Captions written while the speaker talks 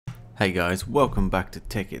Hey guys, welcome back to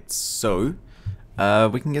Tekkit. So,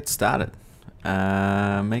 we can get started.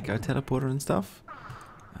 Make our teleporter and stuff.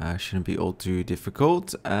 Shouldn't be all too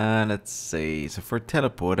difficult. Let's see. So for a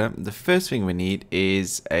teleporter, the first thing we need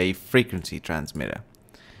is a frequency transmitter,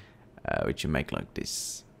 which you make like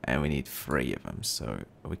this. And we need 3 of them. So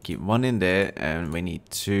we keep 1 in there, and we need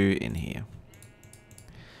 2 in here.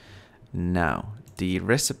 Now, the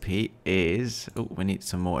recipe is... Oh, we need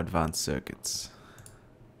some more advanced circuits.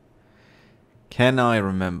 Can I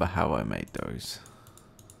remember how I made those?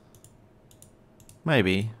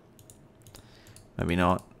 Maybe. Maybe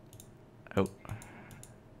not. Oh.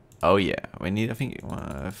 Oh yeah. We need, I think,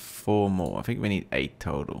 4 more. I think we need 8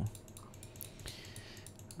 total.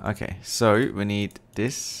 Okay. So, we need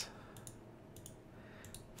this.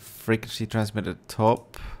 Frequency transmitter at the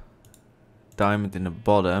top. Diamond in the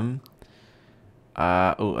bottom.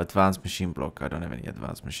 Oh, advanced machine block. I don't have any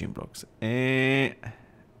advanced machine blocks.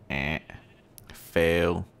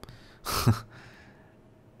 Fail.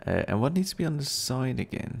 And what needs to be on the side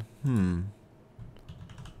again?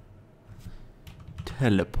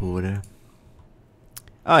 Teleporter.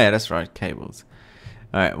 Oh yeah, that's right, cables.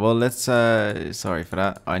 Alright, well let's, sorry for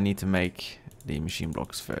that. I need to make the machine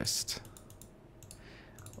blocks first.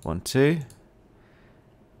 1, 2.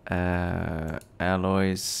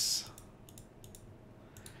 Alloys.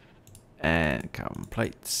 And carbon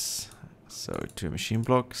plates. So 2 machine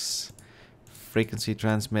blocks. Frequency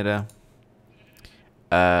transmitter.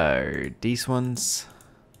 These ones,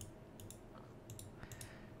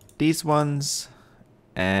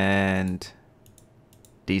 and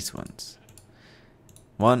these ones.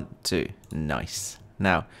 1, 2, nice.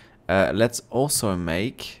 Now, let's also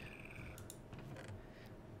make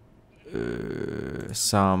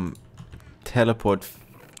some teleport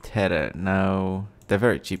tether. Now, they're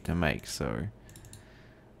very cheap to make, so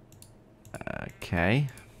okay.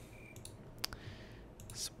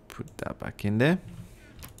 Put that back in there.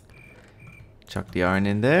 Chuck the iron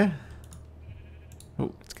in there.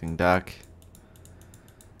 Oh, it's getting dark.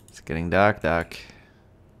 It's getting dark.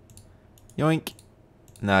 Yoink.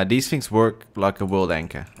 Now, these things work like a world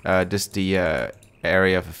anchor. Just the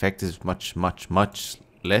area of effect is much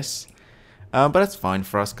less. But that's fine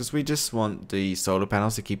for us because we just want the solar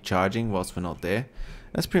panels to keep charging whilst we're not there.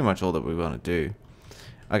 That's pretty much all that we want to do.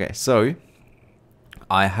 Okay, so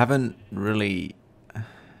I haven't really...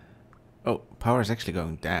 Oh, power is actually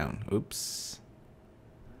going down. Oops.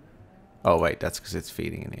 Oh, wait, that's because it's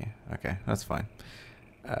feeding in here. Okay, that's fine.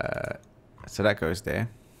 So that goes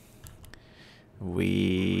there.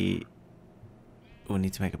 We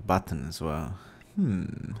need to make a button as well.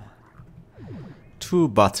 2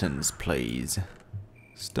 buttons, please.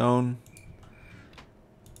 Stone.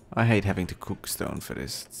 I hate having to cook stone for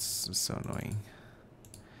this. It's so annoying.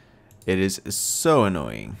 It is so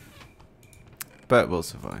annoying. But we'll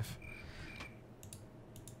survive.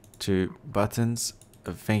 2 buttons.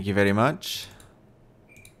 Thank you very much.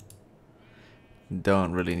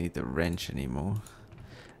 Don't really need the wrench anymore.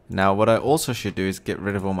 Now what I also should do is get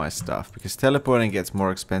rid of all my stuff, because teleporting gets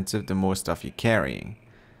more expensive the more stuff you're carrying.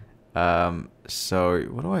 So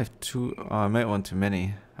what do I have? 2? Oh, I made 1 too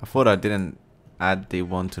many. I thought I didn't add the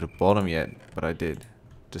 1 to the bottom yet, but I did.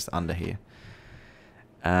 Just under here.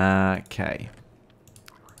 Okay.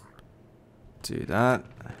 Do that.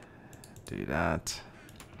 Do that.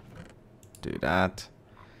 Do that.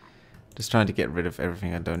 Just trying to get rid of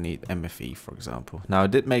everything I don't need. MFE, for example. Now, I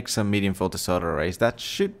did make some medium voltage solar arrays. That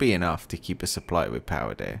should be enough to keep us supplied with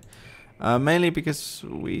power there. Mainly because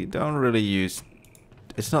we don't really use...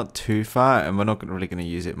 It's not too far, and we're not really going to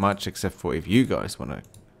use it much, except for if you guys want to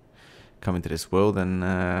come into this world,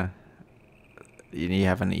 and you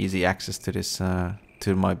have an easy access to this,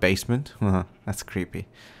 to my basement. That's creepy.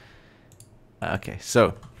 Okay,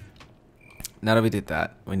 so... Now that we did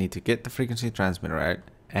that, we need to get the frequency transmitter out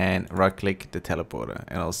and right-click the teleporter.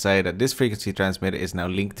 And I'll say that this frequency transmitter is now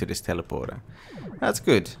linked to this teleporter. That's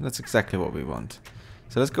good. That's exactly what we want.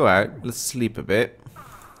 So let's go out. Let's sleep a bit.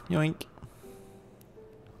 Yoink.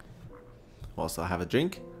 Whilst I have a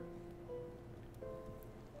drink.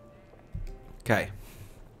 Okay.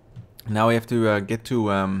 Now we have to get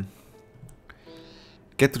to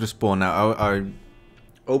the spawn. Now I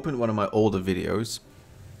opened one of my older videos.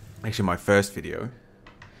 Actually, my first video.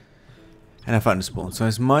 And I found the spawn. So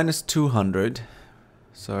it's minus 200.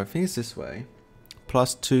 So I think it's this way.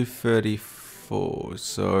 Plus 234.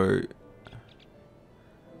 So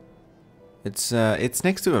it's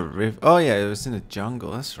next to a river. Oh yeah, it was in a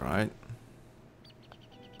jungle. That's right.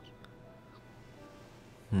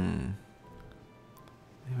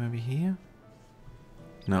 Maybe here?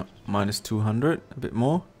 No, minus 200. A bit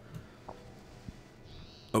more.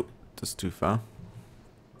 that's too far.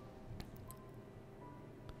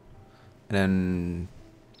 And then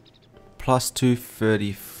plus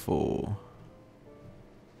 234.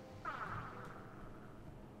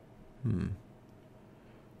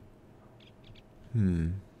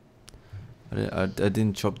 I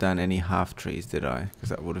didn't chop down any half trees, did I? Because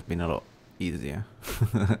that would have been a lot easier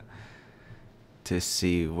to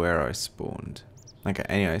see where I spawned. Okay,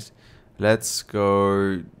 anyways, let's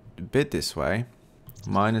go a bit this way.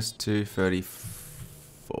 Minus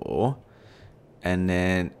 234. And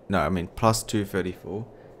then, no, I mean plus 234.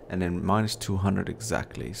 And then minus 200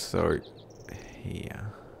 exactly. So,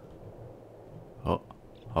 here. Oh.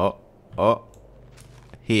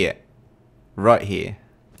 Here. Right here.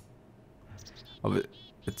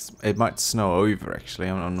 It might snow over actually.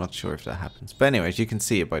 I'm not sure if that happens. But anyways, you can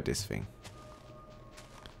see it by this thing.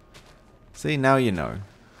 See, now you know.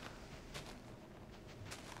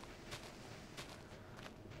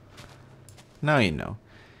 Now you know.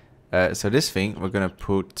 So this thing we're gonna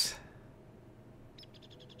put.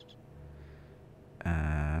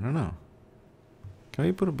 I don't know. Can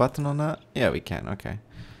we put a button on that? Yeah, we can. Okay.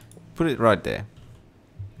 Put it right there.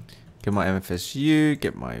 Get my MFSU,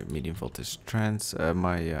 get my medium voltage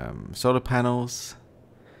my solar panels.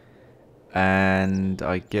 And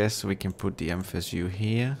I guess we can put the MFSU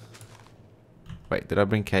here. Wait, did I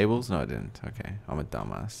bring cables? No, I didn't. Okay, I'm a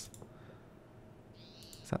dumbass.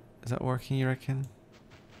 Is that working, you reckon?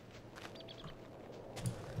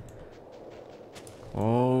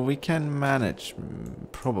 Oh, we can manage,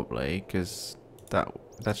 probably, because that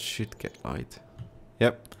should get light.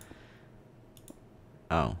 Yep.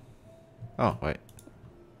 Oh. Oh, wait.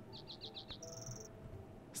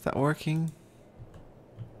 Is that working?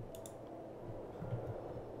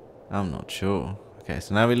 I'm not sure. Okay,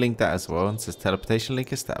 so now we link that as well. It says teleportation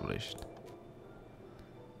link established.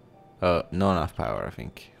 Not enough power, I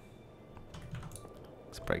think.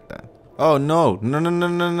 Let's break that. Oh, no.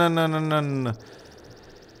 No.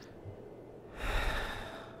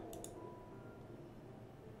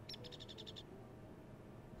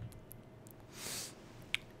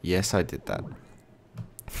 Yes, I did that.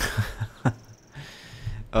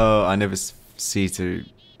 Oh, I never see to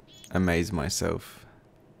amaze myself.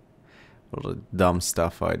 All the dumb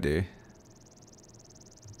stuff I do.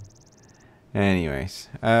 Anyways,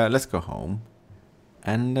 let's go home.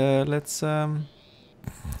 And let's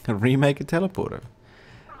remake a teleporter.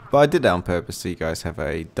 But I did that on purpose so you guys have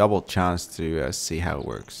a double chance to see how it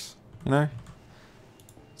works. You know?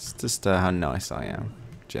 It's just how nice I am,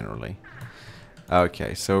 generally.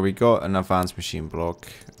 Okay, so we got an advanced machine block.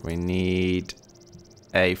 We need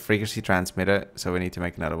a frequency transmitter, so we need to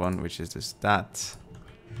make another one, which is just that.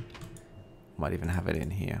 Might even have it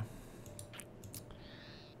in here.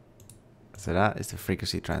 So that is the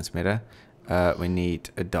frequency transmitter. We need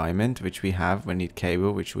a diamond, which we have. We need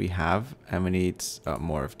cable, which we have. And we need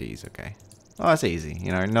more of these, okay. Oh, that's easy,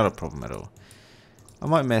 you know, not a problem at all. I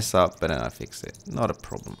might mess up, but then I fix it. Not a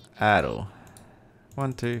problem at all.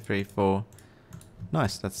 1, 2, 3, 4.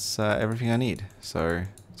 Nice, that's everything I need. So,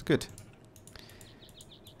 it's good.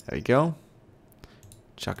 There we go.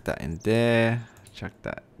 Chuck that in there. Chuck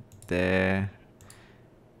that there.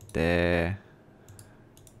 There.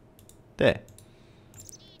 There.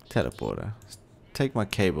 Teleporter. Take my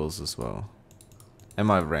cables as well. And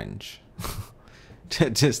my wrench.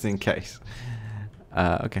 Just in case.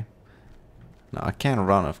 Okay. Now, I can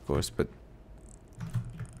run, of course, but...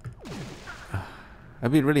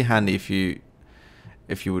 it'd be really handy if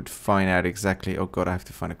you would find out exactly... Oh god, I have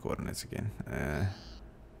to find the coordinates again.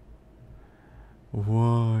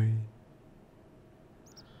 Why?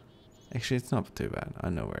 Actually, it's not too bad. I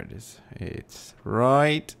know where it is. It's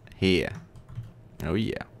right here. Oh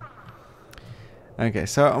yeah. Okay,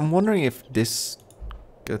 so I'm wondering if this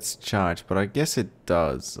gets charged, but I guess it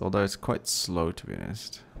does. Although it's quite slow, to be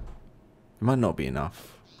honest. It might not be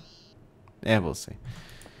enough. Yeah, we'll see.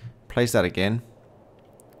 Place that again.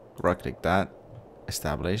 Right click that.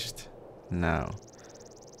 Established. Now.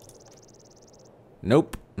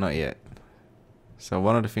 Nope, not yet. So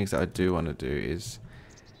one of the things that I do want to do is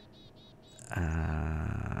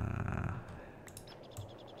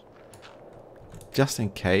just in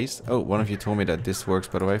case. Oh, one of you told me that this works,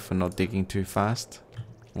 by the way, for not digging too fast.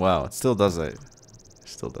 Wow, it still does it. It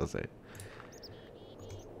still does it.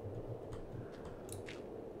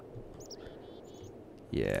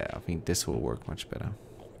 Yeah, I think this will work much better.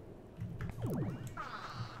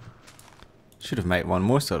 Should have made one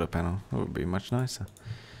more solar panel. That would be much nicer.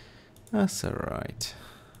 That's alright.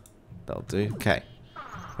 That'll do. Okay.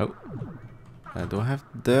 Oh. Do I have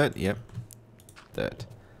dirt? Yep. Dirt.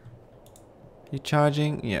 You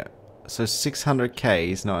charging? Yeah. So 600k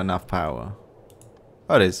is not enough power.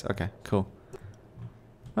 Oh, it is. Okay, cool.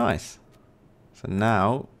 Nice. So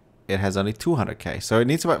now it has only 200k. So it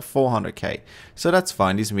needs about 400k. So that's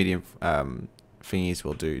fine. These medium thingies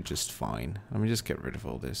will do just fine. Let me just get rid of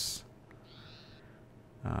all this.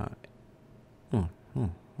 Oh,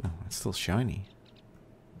 it's still shiny.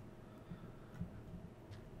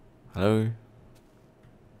 Hello?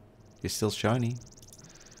 You're still shiny.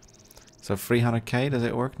 So 300k, does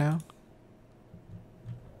it work now?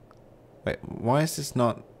 Wait, why is this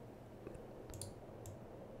not...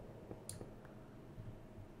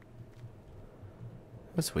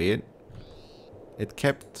 That's weird.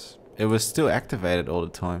 It was still activated all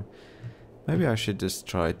the time. Maybe I should just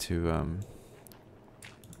try to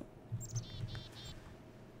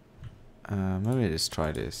maybe just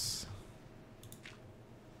try this.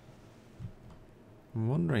 I'm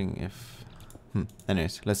wondering if...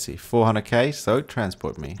 Anyways, let's see. 400k, so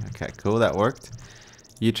transport me. Okay, cool, that worked.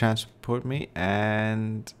 You transport me,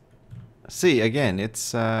 and... See, again,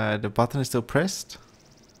 it's... the button is still pressed.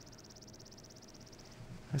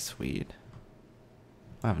 That's weird.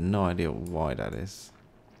 I have no idea why that is.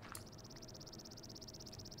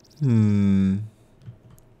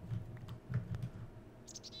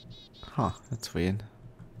 Huh, that's weird.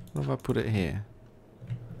 What if I put it here?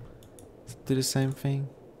 Does it do the same thing?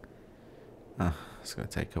 Ah, it's gonna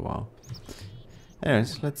take a while.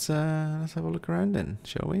 Anyways, let's have a look around then,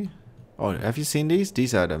 shall we? Oh, have you seen these?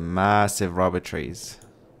 These are the massive rubber trees.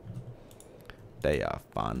 They are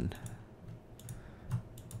fun.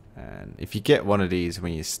 And if you get one of these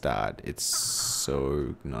when you start, it's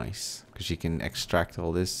so nice because you can extract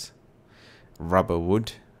all this rubber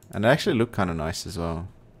wood, and they actually look kind of nice as well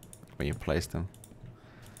when you place them.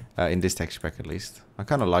 In this texture pack, at least, I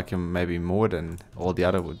kind of like them maybe more than all the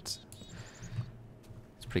other woods.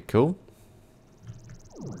 It's pretty cool.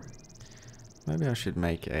 Maybe I should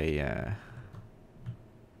make a.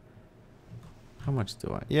 How much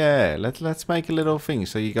do I? Yeah, let's make a little thing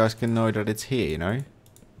so you guys can know that it's here. You know.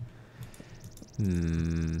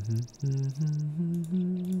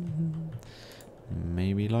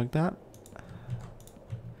 Maybe like that.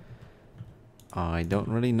 I don't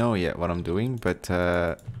really know yet what I'm doing, but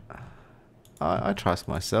I trust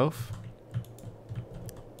myself.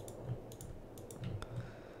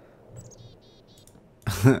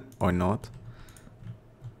 Or not.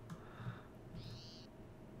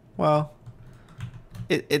 Well,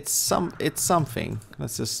 it's something.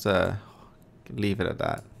 Let's just leave it at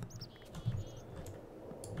that.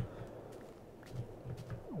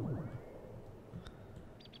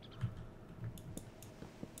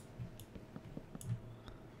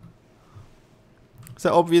 Is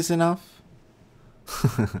that obvious enough?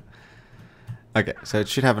 Okay, so it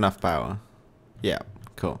should have enough power. Yeah,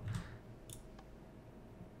 cool.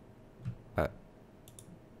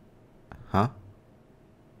 Huh?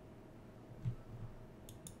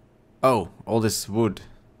 Oh, all this wood.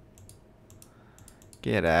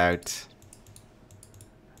 Get out.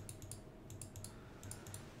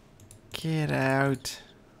 Get out.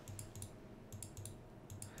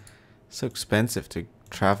 So expensive to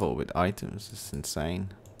travel with items. It's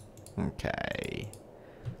insane. Okay.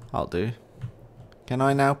 I'll do. Can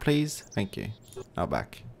I now, please? Thank you. Now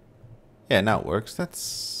back. Yeah, now it works.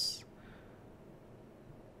 That's...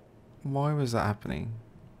 Why was that happening?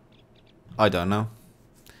 I don't know.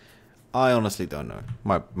 I honestly don't know.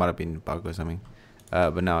 Might have been a bug or something.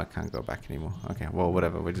 But now I can't go back anymore. Okay, well,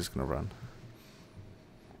 whatever. We're just gonna run.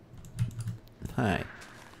 Hey.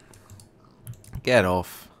 Get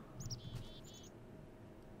off.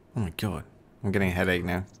 Oh my god. I'm getting a headache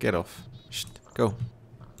now. Get off. Shh. Go.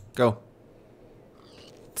 Go.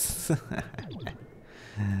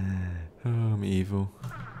 Oh, I'm evil.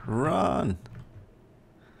 Run.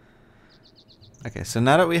 Okay, so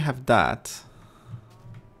now that we have that,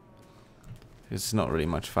 it's not really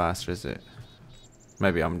much faster, is it?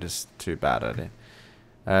 Maybe I'm just too bad at it.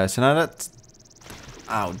 So now that's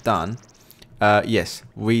done. Yes,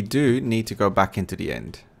 we do need to go back into the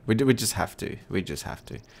end. We just have to. We just have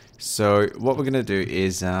to. So what we're gonna do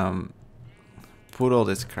is put all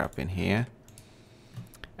this crap in here,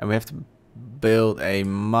 and we have to build a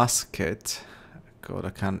musket. God, I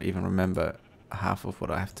can't even remember half of what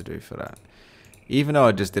I have to do for that. Even though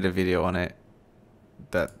I just did a video on it,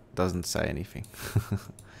 that doesn't say anything.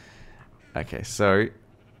 Okay, so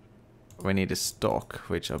we need a stock,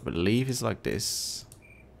 which I believe is like this.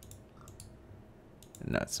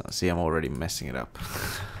 No, it's not. See, I'm already messing it up.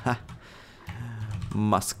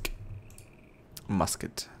 Musket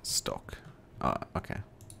stock. Okay.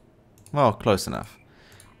 Well, close enough.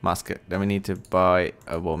 Musket. Then we need to buy,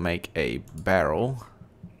 we'll make a barrel.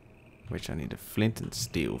 which I need a flint and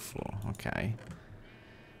steel for. Okay.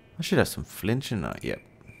 I should have some flint, shouldn't I? Yep.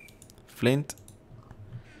 Flint.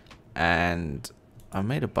 And I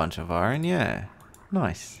made a bunch of iron, yeah.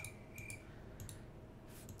 Nice.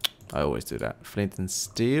 I always do that. Flint and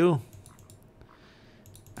steel.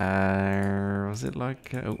 Was it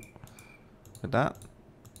like... oh, with that?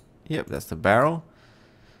 Yep, that's the barrel.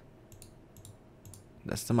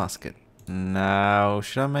 That's the musket. Now,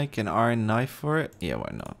 should I make an iron knife for it? Yeah,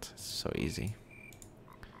 why not? It's so easy.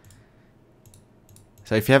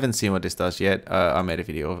 So if you haven't seen what this does yet, I made a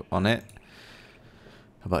video on it.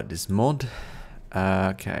 About this mod.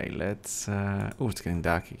 Okay, let's... oh, it's getting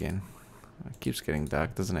dark again. It keeps getting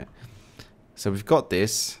dark, doesn't it? So we've got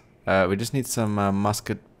this. We just need some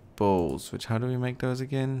musket balls. Which, how do we make those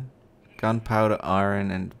again? Gunpowder,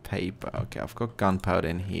 iron, and paper. Okay, I've got gunpowder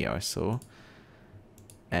in here, I saw.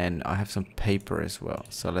 And I have some paper as well.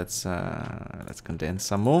 So let's condense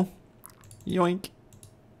some more. Yoink.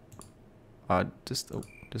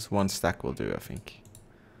 Just one stack will do, I think.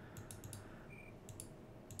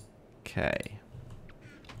 Okay.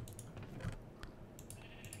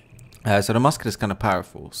 So the musket is kind of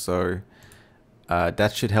powerful. So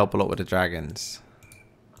that should help a lot with the dragons.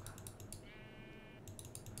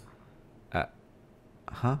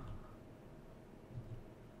 Huh?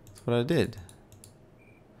 That's what I did.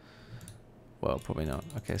 Well, probably not.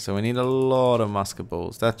 Okay, so we need a lot of musket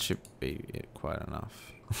balls. That should be quite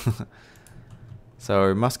enough.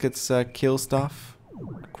 So muskets kill stuff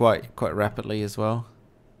quite rapidly as well.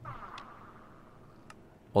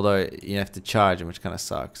 Although you have to charge them, which kind of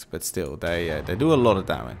sucks, but still they do a lot of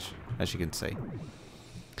damage, as you can see.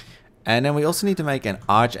 And then we also need to make an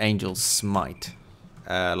Archangel Smite,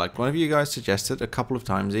 like one of you guys suggested a couple of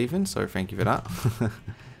times even. So thank you for that.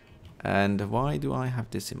 And why do I have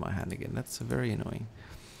this in my hand again? That's very annoying.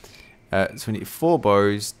 So we need 4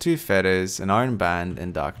 bows, 2 feathers, an iron band,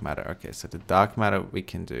 and dark matter. Okay, so the dark matter we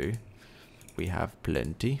can do. We have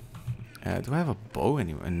plenty. Do I have a bow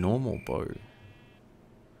anyway? A normal bow?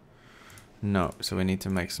 No, so we need to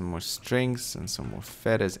make some more strings and some more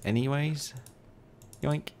feathers anyways.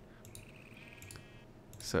 Yoink.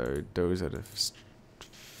 So those are the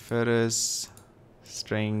feathers,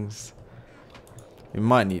 strings. We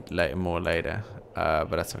might need more later, but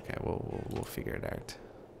that's okay. We'll figure it out.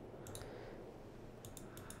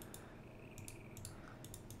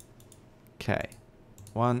 Okay,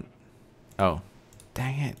 1. Oh,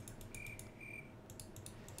 dang it!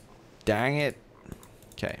 Dang it!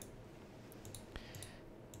 Okay.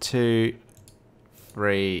 2,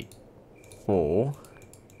 3, 4.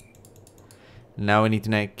 Now we need to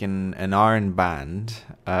make an iron band,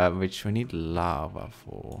 which we need lava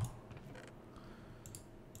for.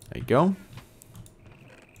 There you go.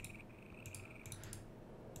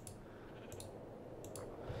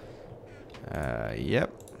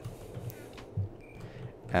 Yep.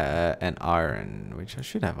 And iron, which I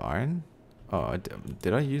should have iron. Oh,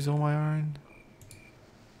 did I use all my iron?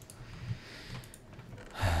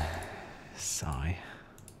 Sigh.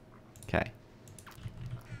 Okay.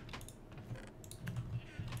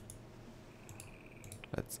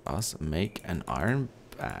 Let's us make an iron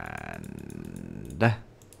band.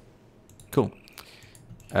 Cool.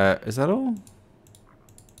 Is that all?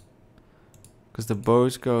 Because the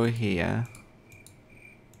bows go here.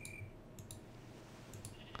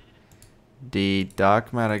 The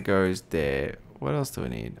dark matter goes there. What else do we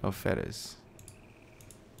need? Oh, feathers.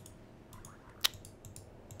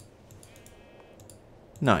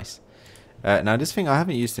 Nice. Now this thing I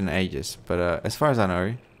haven't used in ages, but as far as I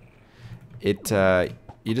know, it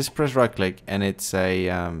you just press right click and it's a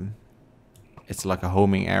it's like a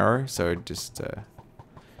homing arrow, so it just you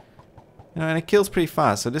know, and it kills pretty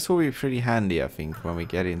fast. So this will be pretty handy, I think, when we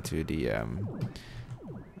get into the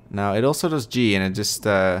now it also does G, and it just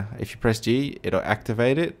if you press G, it'll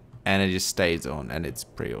activate it, and it just stays on, and it's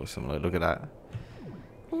pretty awesome. Like, look at that.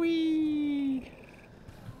 Whee!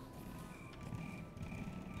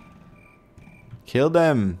 Kill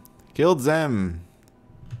them! Killed them!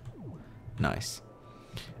 Nice.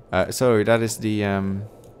 So that is the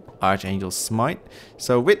Archangel Smite.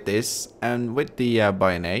 So with this and with the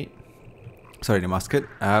bayonet, sorry, the musket,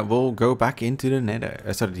 we'll go back into the nether,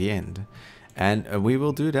 sorry, the end. And we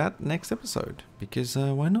will do that next episode, because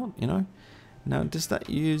why not, you know? Now, does that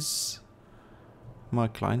use my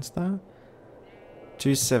client star?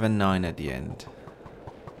 279 at the end.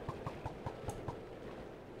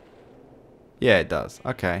 Yeah, it does.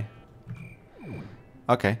 Okay.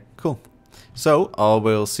 Okay, cool. So, I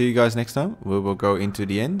will see you guys next time. We will go into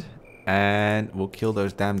the end, and we'll kill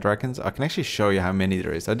those damn dragons. I can actually show you how many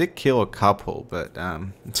there is. I did kill a couple, but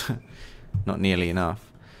not nearly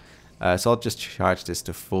enough. So I'll just charge this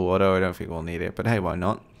to full auto. I don't think we'll need it, but hey, why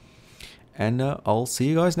not? And I'll see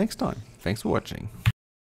you guys next time. Thanks for watching.